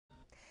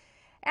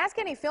Ask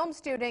any film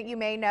student you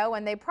may know,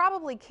 and they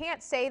probably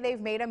can't say they've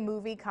made a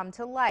movie come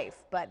to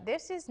life. But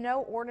this is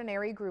no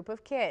ordinary group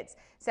of kids.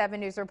 7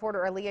 News reporter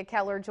Aaliyah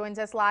Keller joins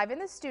us live in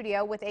the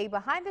studio with a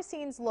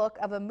behind-the-scenes look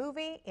of a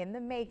movie in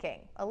the making.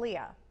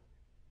 Aaliyah.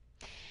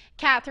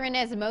 Catherine,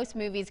 as most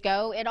movies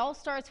go, it all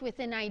starts with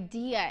an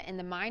idea in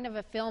the mind of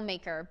a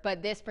filmmaker.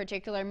 But this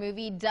particular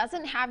movie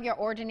doesn't have your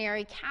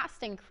ordinary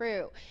cast and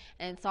crew,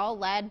 and it's all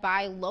led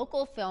by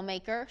local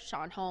filmmaker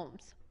Sean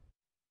Holmes.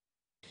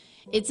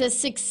 It's a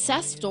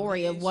success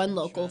story of one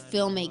local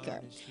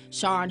filmmaker.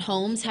 Sean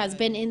Holmes has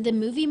been in the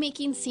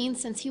movie-making scene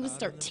since he was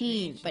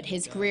 13, but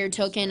his career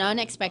took an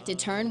unexpected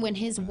turn when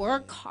his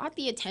work caught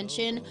the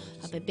attention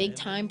of a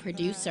big-time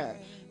producer.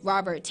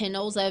 Robert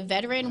Tinnell's a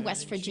veteran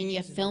West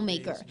Virginia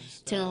filmmaker.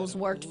 Tinnell's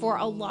worked for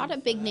a lot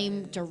of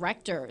big-name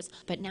directors,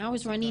 but now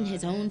is running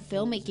his own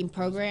filmmaking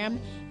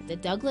program at the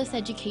Douglas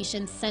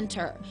Education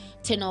Center.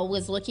 Tinnell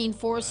was looking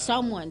for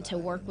someone to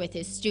work with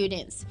his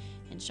students,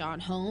 and Sean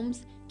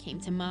Holmes came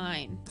to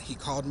mind. He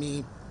called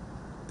me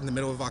in the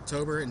middle of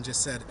October and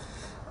just said,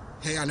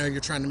 "Hey, I know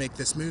you're trying to make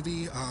this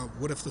movie.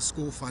 What if the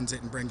school funds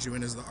it and brings you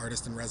in as the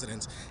artist in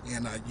residence,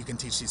 and you can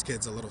teach these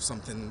kids a little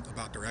something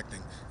about directing?"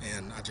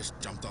 And I just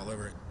jumped all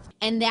over it.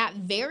 And that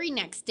very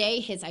next day,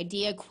 his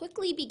idea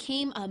quickly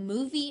became a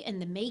movie in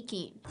the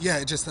making. Yeah,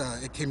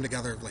 it came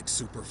together like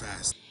super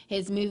fast.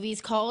 His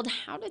movie's called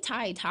How to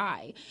Tie a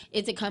Tie.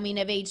 It's a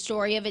coming-of-age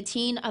story of a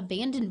teen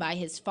abandoned by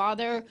his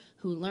father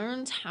who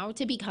learns how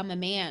to become a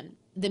man.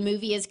 The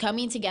movie is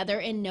coming together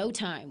in no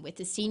time, with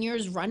the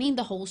seniors running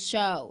the whole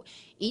show,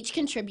 each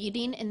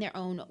contributing in their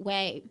own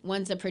way.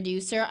 One's a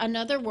producer,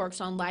 another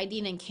works on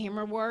lighting and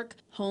camera work.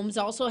 Holmes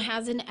also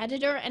has an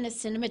editor and a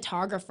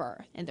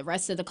cinematographer, and the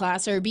rest of the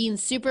class are being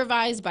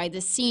supervised by the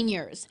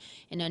seniors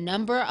in a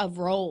number of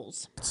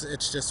roles.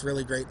 It's just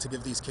really great to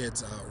give these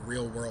kids a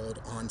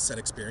real-world on-set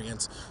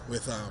experience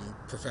with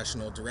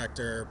professional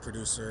director,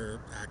 producer,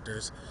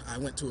 actors. I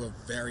went to a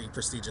very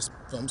prestigious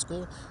film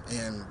school,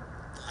 and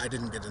I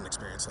didn't get an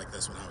experience like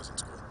this when I was in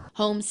school.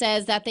 Holmes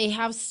says that they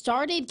have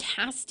started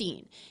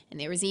casting, and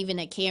there is even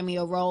a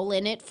cameo role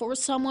in it for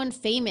someone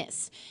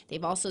famous.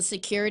 They've also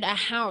secured a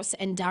house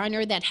and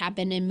diner that have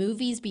been in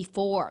movies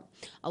before.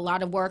 A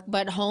lot of work,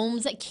 but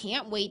Holmes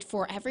can't wait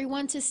for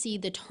everyone to see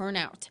the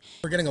turnout.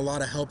 We're getting a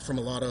lot of help from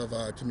a lot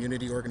of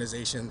community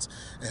organizations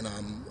and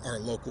our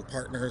local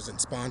partners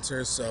and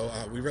sponsors, so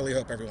we really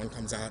hope everyone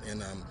comes out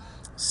and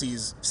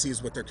sees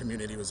what their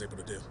community was able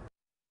to do.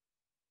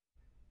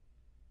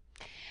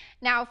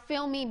 Now,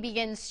 filming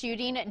begins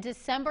shooting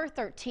December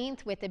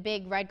 13th with a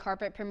big red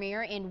carpet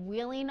premiere in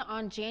Wheeling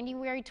on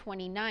January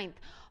 29th.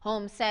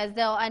 Holmes says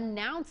they'll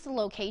announce the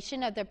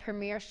location of the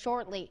premiere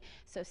shortly,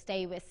 so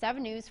stay with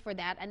 7 News for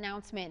that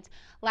announcement.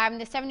 Live in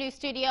the 7 News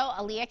studio,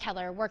 Aaliyah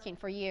Keller working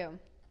for you.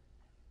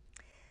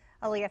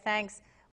 Aaliyah, thanks.